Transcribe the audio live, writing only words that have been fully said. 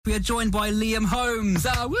We are joined by Liam Holmes.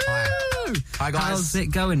 Woo! Hi guys. How's it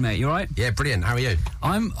going, mate? You all right? Yeah, brilliant. How are you?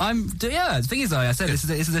 Yeah. The thing is, though, I said this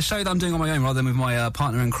is a show that I'm doing on my own rather than with my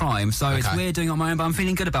partner in crime. So it's weird doing it on my own, but I'm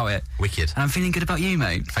feeling good about it. Wicked. And I'm feeling good about you,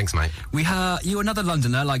 mate. Thanks, mate. You're another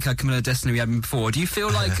Londoner, like Camilla Destiny we had before. Do you feel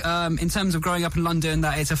like, in terms of growing up in London,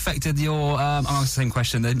 that it's affected your? I'll ask the same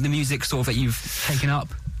question. The music sort of that you've taken up.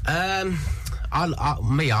 I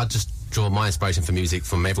just draw my inspiration for music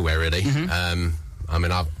from everywhere, really. Mm-hmm. I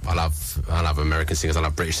mean, I love American singers. I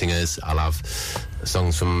love British singers. I love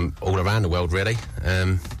songs from all around the world, really.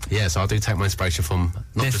 So I do take my inspiration from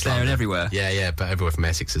not this, just there, London. and everywhere. Yeah, but everywhere from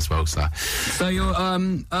Essex as well. So you're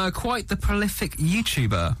quite the prolific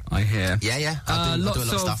YouTuber, I hear. Yeah. I do a lot of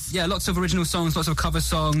stuff. Yeah, lots of original songs, lots of cover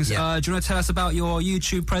songs. Yeah. Do you want to tell us about your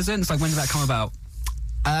YouTube presence? Like, when did that come about?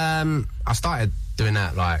 I started doing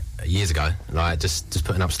that like years ago, like just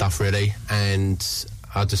putting up stuff, really, and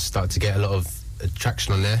I just started to get a lot of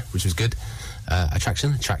traction on there, which was good.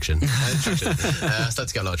 Traction. I started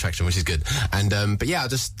to get a lot of traction, which is good. And but yeah, I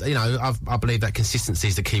just I believe that consistency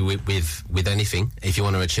is the key with anything. If you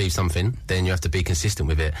want to achieve something, then you have to be consistent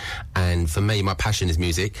with it. And for me, my passion is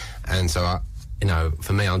music, and so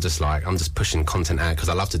for me, I'm just pushing content out because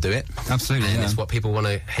I love to do it. Absolutely, and it's what people want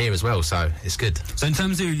to hear as well. So it's good. So in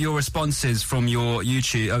terms of your responses from your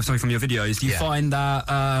YouTube, from your videos, do you find that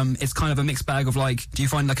it's kind of a mixed bag of do you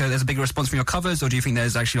find there's a bigger response from your covers, or do you think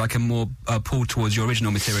there's actually a more pull towards your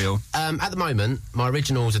original material? At the moment, my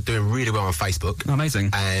originals are doing really well on Facebook. Oh, amazing.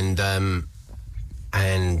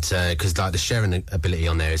 And because the sharing ability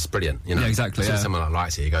on there is brilliant. Yeah, exactly. As someone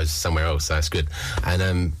likes it, it goes somewhere else, so it's good.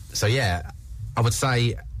 And I would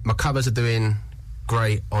say my covers are doing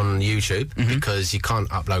great on YouTube because you can't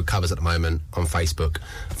upload covers at the moment on Facebook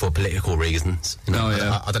for political reasons. I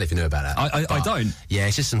don't know if you know about that. I don't. Yeah,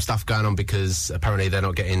 it's just some stuff going on because apparently they're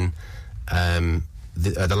not getting...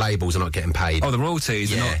 the labels are not getting paid. Oh, the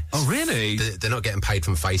royalties? Yeah. Oh, really? They're not getting paid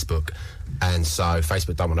from Facebook, and so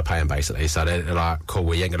Facebook don't want to pay them, basically. So they're like, cool,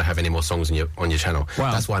 well, you ain't going to have any more songs on your channel.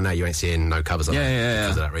 Wow. That's why now you ain't seeing no covers on there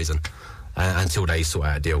because of that reason. Until they sort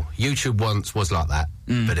out a deal. YouTube once was like that,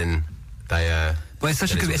 but then they... Well, it's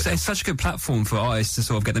such a good platform for artists to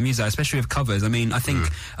sort of get their music out, especially with covers. I mean, I think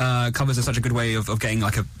covers are such a good way of getting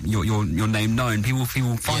your name known. People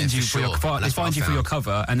find you for your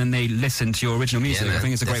cover, and then they listen to your original music. I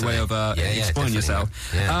think it's a great way of exploring yourself.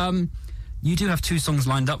 Yeah. You do have 2 songs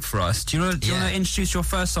lined up for us. Do you want to introduce your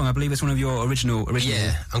first song? I believe it's one of your original.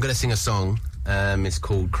 Yeah, I'm going to sing a song. It's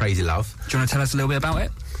called Crazy Love. Do you want to tell us a little bit about it?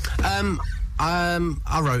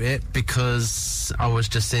 I wrote it because I was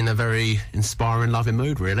just in a very inspiring, loving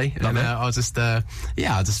mood, really. And I was just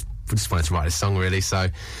wanted to write this song, really. So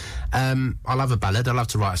I love a ballad. I love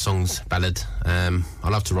to write a ballad. I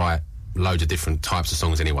love to write loads of different types of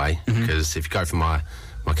songs anyway, because if you go through my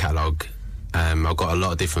catalogue, I've got a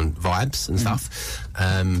lot of different vibes and stuff.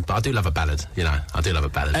 But I do love a ballad, I do love a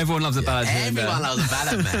ballad. Everyone loves a ballad. Everyone loves a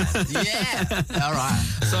ballad, man. Yeah. All right.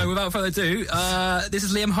 So without further ado, this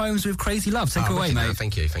is Liam Holmes with Crazy Love. Take it away, mate.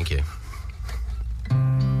 Thank you.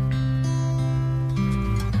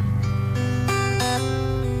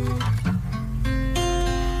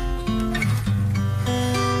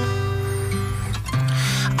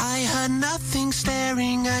 I heard nothing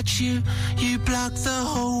staring at you. You blocked the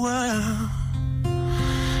whole world.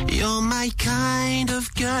 You're my kind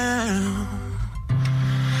of girl.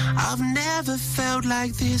 I've never felt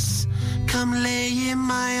like this. Come lay in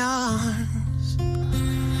my arms.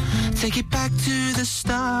 Take it back to the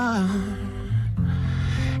start.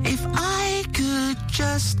 If I could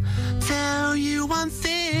just tell you one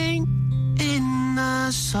thing in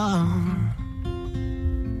a song.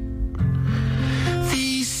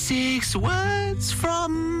 These 6 words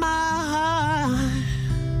from my heart.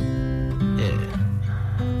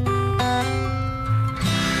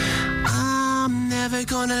 I'm never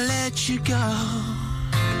gonna let you go.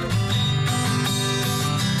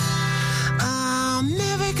 I'm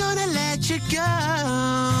never gonna let you go.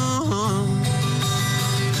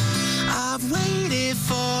 I've waited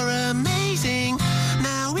for amazing.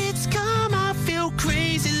 Now it's come, I feel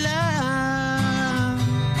crazy love.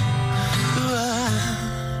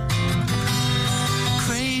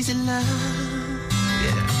 Crazy love.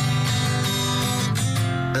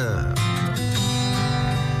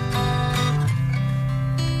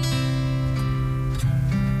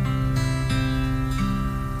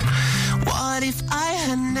 What if I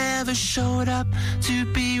had never showed up to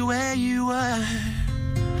be where you were?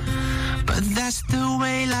 But that's the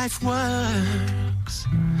way life works.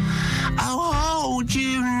 I'll hold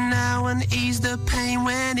you now and ease the pain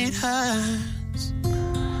when it hurts.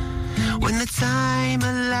 When the time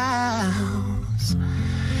allows,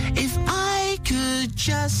 If I could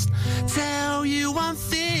just tell you one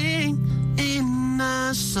thing in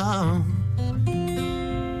a song,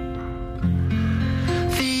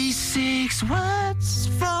 these 6 words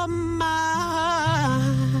from my heart.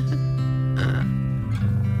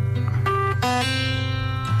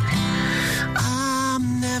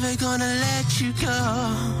 I'm never gonna let you go.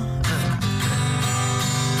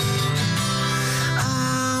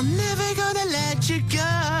 I'm never gonna let you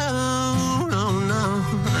go. No, no.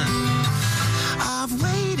 I've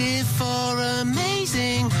waited for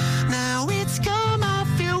amazing. Now it's come, I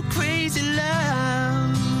feel crazy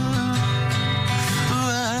love.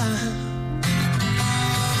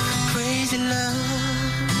 Crazy love.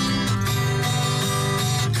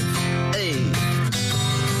 Hey.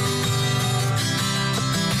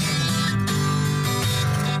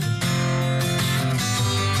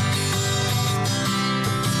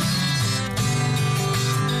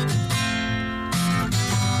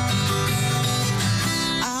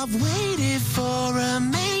 I've waited for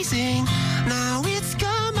amazing. Now it's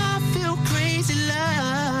come, I feel crazy love.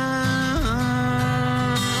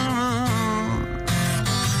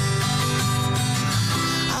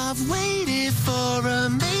 I've waited for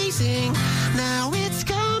amazing. Now it's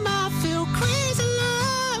come, I feel crazy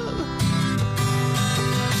love.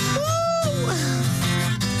 Woo!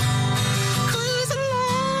 Crazy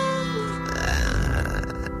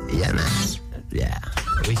love. Yeah, man. Yeah.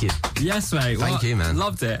 Wicked. Yes, mate. Thank you, man.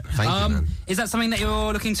 Loved it. Thank you, man. Is that something that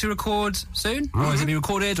you're looking to record soon? Or has it been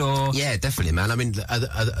recorded? Or Yeah, definitely, man. I mean,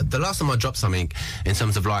 the last time I dropped something in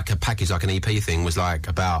terms of like a package, like an EP thing, was like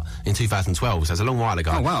about in 2012. So it's a long while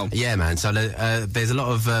ago. Oh, wow. Yeah, man. So there's a lot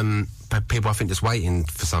of people, I think, just waiting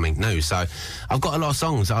for something new. So I've got a lot of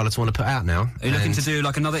songs that I just want to put out now. Are you looking to do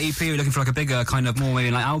like another EP? Are you looking for like a bigger kind of more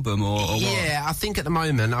maybe like album or what? Yeah, I think at the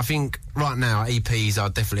moment, right now EPs are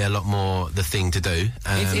definitely a lot more the thing to do.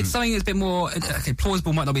 It's something that's a bit more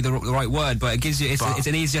plausible. Might not be the right word, but it gives you it's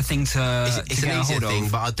an easier thing to it's get an a easier hold thing,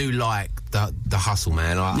 of. but I do like the hustle,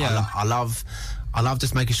 man. I love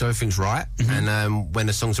just making sure everything's right, and when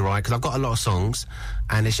the songs are right, because I've got a lot of songs,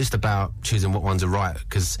 and it's just about choosing what ones are right,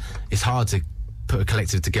 because it's hard to put a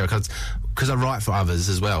collective together, because I write for others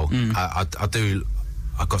as well.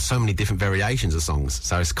 I've got so many different variations of songs,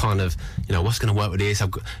 so it's kind of, what's going to work with this?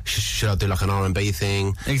 Should I do like an R&B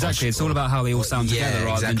thing? Exactly, it's all about how they all sound together,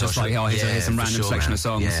 rather than just like, here's some random section of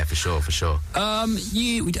songs. Yeah, for sure. Once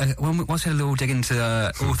we had a little dig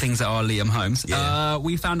into all things that are Liam Holmes,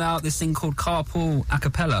 we found out this thing called Carpool a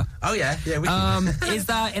cappella. Oh yeah. Is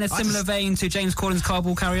that in a similar vein to James Corden's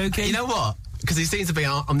Carpool Karaoke? You know what? Because it seems to be,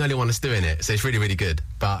 I'm the only one that's doing it, so it's really, really good.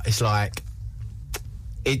 But it's like,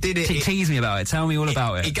 it did it. Tease me about it. Tell me all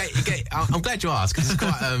about it. I'm glad you asked, because it's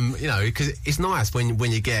quite, because it's nice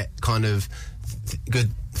when you get kind of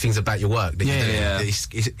good things about your work that you're doing. Yeah.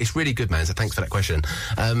 It's really good, man. So thanks for that question.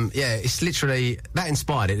 It's literally that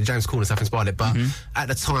inspired it. The James Corden stuff inspired it. But at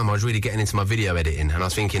the time, I was really getting into my video editing, and I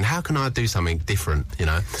was thinking, how can I do something different?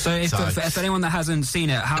 So, for anyone that hasn't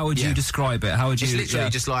seen it, how would you describe it? How would you? It's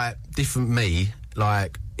literally just like different me,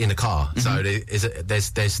 like in a car. So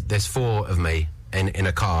there's 4 of me in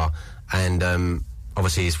a car, and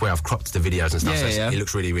obviously it's where I've cropped the videos and stuff, it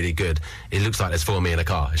looks really, really good. It looks like there's 4 of me in a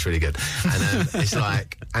car. It's really good. And it's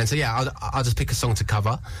like, and so I'll just pick a song to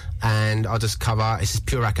cover, and I'll just cover, it's just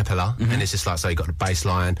pure a cappella, and it's just like, so you got the bass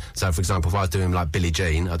line. So for example, if I was doing like Billie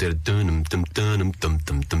Jean, I'll do a dum dum dum dum dum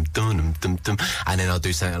dum dum dum dum, and then I'll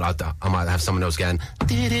do something like that. I might have someone else going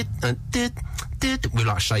with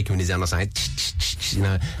like shaking with his hand, like saying,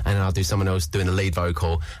 and then I'll do someone else doing the lead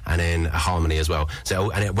vocal, and then a harmony as well. So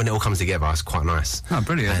when it all comes together, it's quite nice. Oh,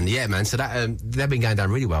 brilliant. And yeah, man, so that they've been going down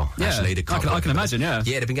really well, actually. I can imagine, yeah.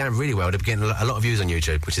 Yeah, they've been going really well. They've been getting a lot of views on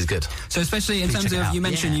YouTube, which is good. So especially in terms of, you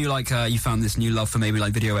mentioned you found this new love for maybe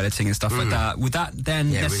like video editing and stuff like that. Would that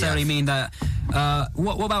then necessarily mean that,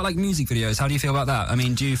 what about like music videos? How do you feel about that? I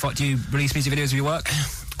mean, do you release music videos of your work?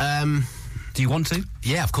 Do you want to?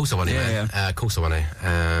 Yeah, of course I want to, man. Of course I want to.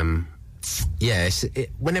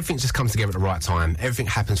 When everything just comes together at the right time, everything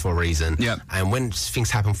happens for a reason. Yeah. And when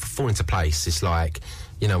things fall into place, it's like,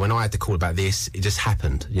 when I had to call about this, it just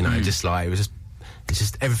happened. It's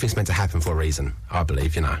just everything's meant to happen for a reason, I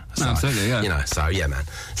believe. So, absolutely, yeah. So yeah, man.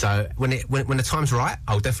 So when the time's right,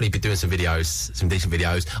 I'll definitely be doing some decent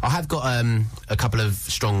videos. I have got a couple of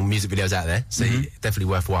strong music videos out there, so definitely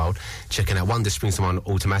worthwhile checking out. One just springs to mind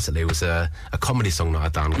automatically was a comedy song that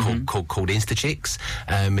I've done called Insta Chicks.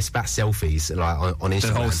 It's about selfies, like on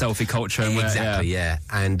Instagram. The whole selfie culture. Exactly, yeah.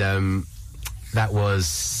 And that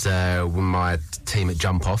was with my team at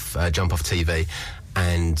Jump Off TV.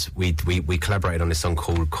 And we collaborated on this song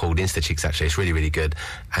called Insta Chicks. Actually, it's really, really good,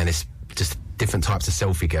 and it's just different types of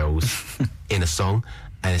selfie girls in a song.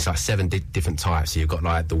 And it's like 7 different types. So you've got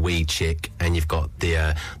like the weed chick, and you've got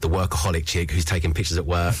the workaholic chick who's taking pictures at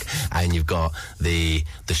work, and you've got the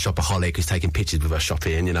shopaholic who's taking pictures with her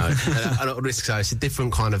shopping, you know. and so it's a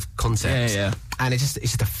different kind of concept. Yeah. And it's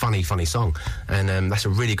just a funny song, and that's a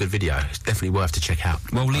really good video. It's definitely worth to check out.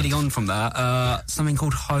 Well, leading on from that, something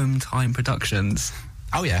called Home Time Productions.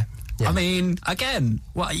 Oh yeah. Yeah. I mean, again,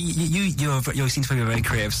 what you seem to be a very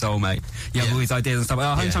creative soul, mate. You have all these ideas and stuff.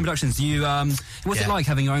 Home Time Productions. What's it like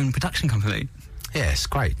having your own production company? Yeah, it's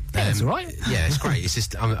great. It's all right. Yeah, it's great. It's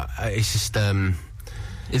just.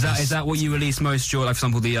 Is that what you release most? Like, for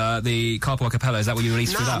example, the Carpool Acapella. Is that what you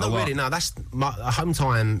release for that? No, not really. No, that's Home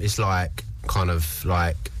Time is like kind of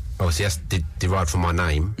like. Obviously, that's derived from my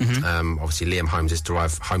name. Mm-hmm. Obviously, Liam Holmes is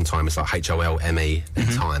derived. Home Time is like HOLME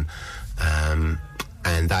and time.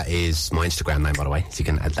 And that is my Instagram name, by the way, so you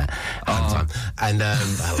can add that. Time. And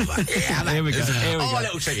here we go. A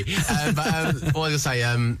little tricky. What was I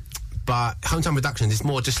going to say? But Home Time Productions is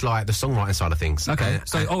more just like the songwriting side of things. Okay.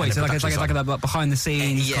 So it's like a behind the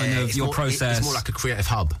scenes kind of your process. It's more like a creative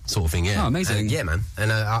hub sort of thing. Yeah. Oh, amazing. Yeah, man.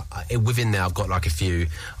 And within there, I've got like a few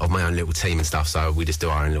of my own little team and stuff. So we just do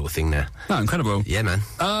our own little thing there. Oh, incredible. Yeah, man.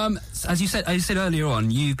 As you said earlier on,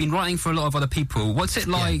 you've been writing for a lot of other people. What's it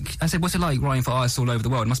like? Yeah. What's it like writing for artists all over the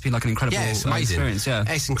world? It must be like an incredible it's amazing. Experience. Yeah,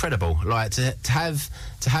 it's incredible. Like to have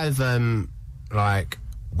like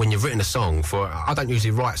when you've written a song for. I don't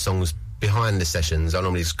usually write songs behind the sessions. I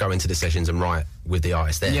normally just go into the sessions and write with the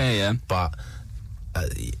artist there. Yeah. But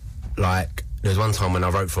like there was one time when I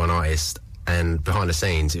wrote for an artist, and behind the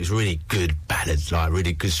scenes it was really good ballad, like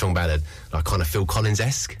really good strong ballad, like kind of Phil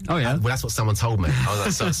Collins-esque. Oh yeah. Well, that's what someone told me. I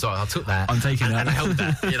was like, so I took that. I'm taking that. And I held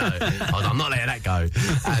that. You know, I was like, I'm not letting that go.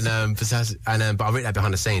 But I wrote that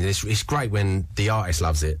behind the scenes. And it's great when the artist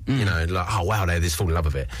loves it. You know, like, oh wow, they just fall in love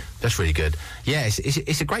with it. That's really good. Yeah,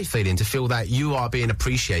 it's a great feeling to feel that you are being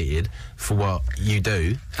appreciated for what you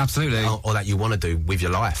do. Absolutely. Or that you want to do with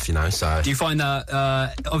your life. You know. So do you find that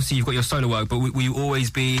obviously you've got your solo work, but will you always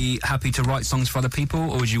be happy to write songs for other people,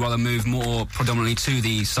 or would you rather move more predominantly to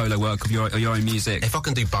the solo work of your own music? If I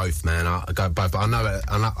can do both, man, I go both. But I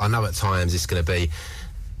know at times it's going to be,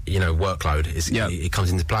 you know, workload. It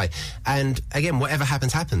comes into play. And again, whatever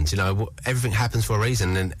happens. You know, everything happens for a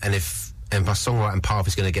reason. And if my songwriting path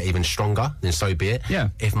is going to get even stronger, then so be it. Yeah.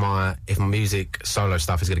 If my music solo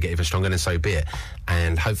stuff is going to get even stronger, then so be it.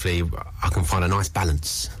 And hopefully I can find a nice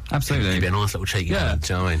balance. Absolutely. Give it a nice little cheeky one,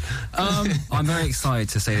 do you know what I mean? I'm very excited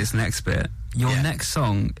to say this next bit. Your next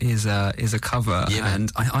song is a cover,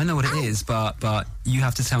 and I know what it is, but you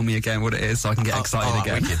have to tell me again what it is so I can get excited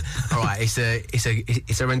again. All right, it's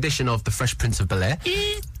a rendition of The Fresh Prince of Bel-Air,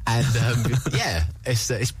 and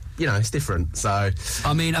it's different. So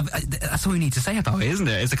I mean, that's all you need to say about it, isn't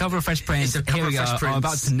it? It's a cover of Fresh Prince. Here we go. I'm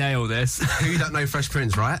about to nail this. Who don't know Fresh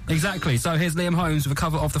Prince, right? Exactly. So here's Liam Holmes with a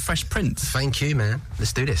cover of The Fresh Prince. Thank you, man.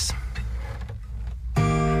 Let's do this.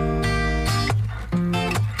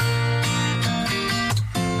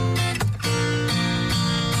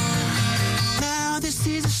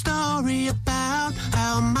 About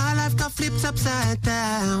how my life got flipped upside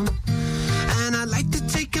down, and I'd like to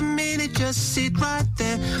take a minute, just sit right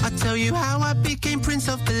there. I'll tell you how I became Prince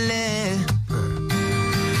of Bel-Air.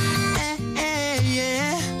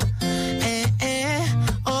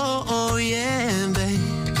 Oh yeah, babe.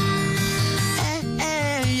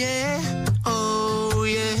 Oh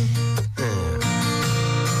yeah.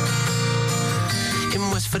 In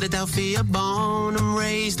West Philadelphia, born and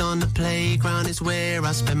raised on the playground is where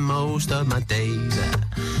I spend most of my days.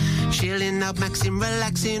 Chilling out, maxing,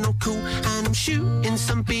 relaxing, all cool, and I'm shooting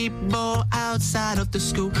some people outside of the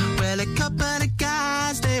school. Well, a couple of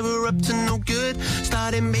guys, they were up to no good,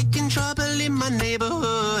 started making trouble in my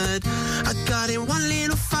neighborhood. I got in one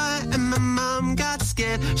little fight and my mom got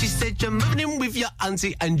scared. She said, you're moving in with your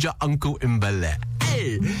auntie and your uncle in Bel-Air.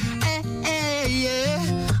 Hey, hey, hey,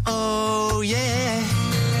 yeah, oh yeah.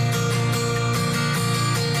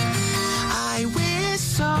 I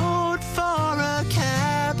whistled for a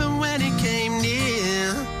cab, and when it came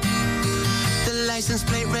near, the license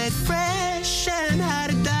plate read fresh and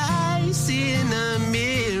had a dice in a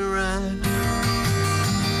mirror.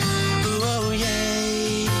 Oh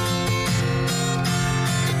yeah.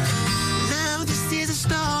 Now this is a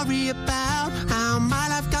story about how my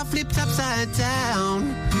life got flipped upside down,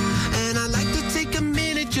 and I'd like to take a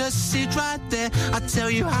minute, just sit right there. I'll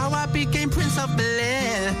tell you how I became Prince of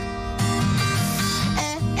Bel-Air.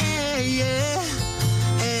 Yeah,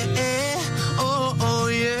 oh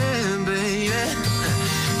yeah, baby. Yeah,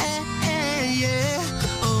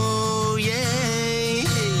 oh yeah.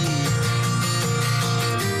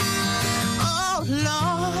 Oh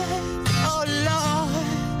oh Lord,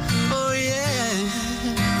 oh yeah.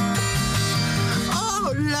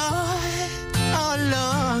 Oh Lord, oh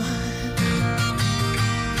Lord.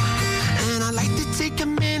 And I like to take a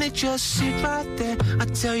minute, just sit right there. I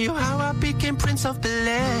tell you how I became Prince of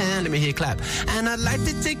Bel-Air. Let me hear you clap. And I'd like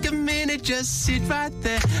to take a minute, just sit right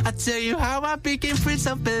there. I tell you how I became Prince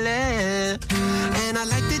of Bel-Air. And I'd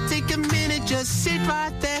like to take a minute, just sit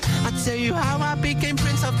right there. I tell you how I became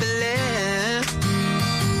Prince of Bel-Air.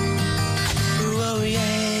 Oh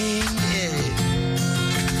yeah, yeah.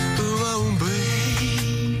 Oh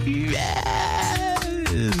baby, yeah.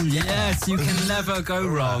 Yes, you can never go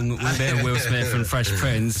wrong with a bit of Will Smith and Fresh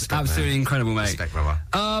Prince. Respect, Absolutely man. incredible, mate. Respect, brother.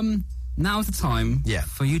 Now's the time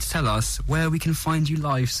for you to tell us where we can find you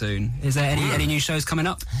live soon. Is there any new shows coming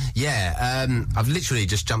up? Yeah, I've literally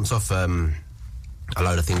just jumped off a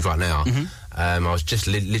load of things right now. I was just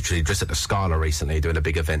literally just at the Scala recently doing a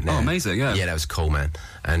big event there. Oh, amazing, yeah. Yeah, that was cool, man.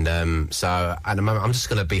 And so at the moment, I'm just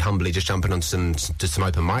going to be humbly just jumping on some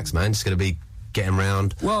open mics, man. Just going to be getting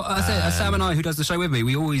round. Well, I say Sam and I, who does the show with me,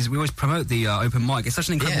 we always promote the open mic. It's such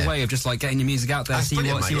an incredible way of just like getting your music out there, see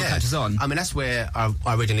what catches on. I mean, that's where I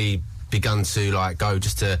originally begun to like go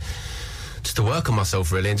just to work on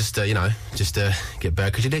myself really, and just to get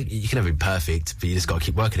better, because you can never be perfect, but you just got to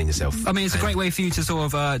keep working on yourself. I mean, it's a great way for you to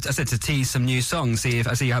sort of to tease some new songs, see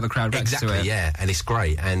how the crowd reacts to it. Yeah, and it's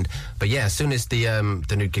great. But yeah, as soon as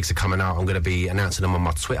the new gigs are coming out, I'm going to be announcing them on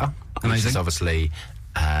my Twitter. Amazing. Which is obviously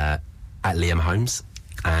at Liam Holmes,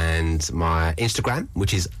 and my Instagram,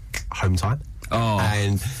 which is Home Time,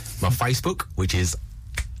 and my Facebook, which is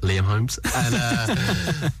Liam Holmes,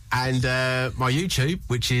 and my YouTube,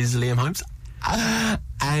 which is Liam Holmes,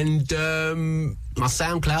 and my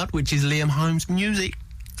SoundCloud, which is Liam Holmes Music.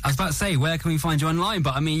 I was about to say, where can we find you online?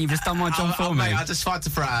 But I mean, you've just done my job for me. Mate, I just tried to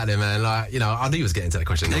throw it out there, man. Like, I knew he was getting to the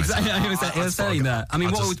question. Exactly, he was saying that. I mean,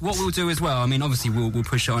 what we'll do as well, I mean, obviously we'll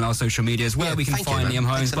push it on our social medias where we can find Liam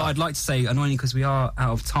Holmes. But I'd like to say, annoyingly, because we are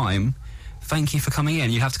out of time, thank you for coming in.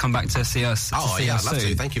 You have to come back to see us. I'd love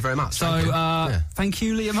to. Thank you very much. So, thank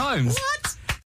you, Liam Holmes. What?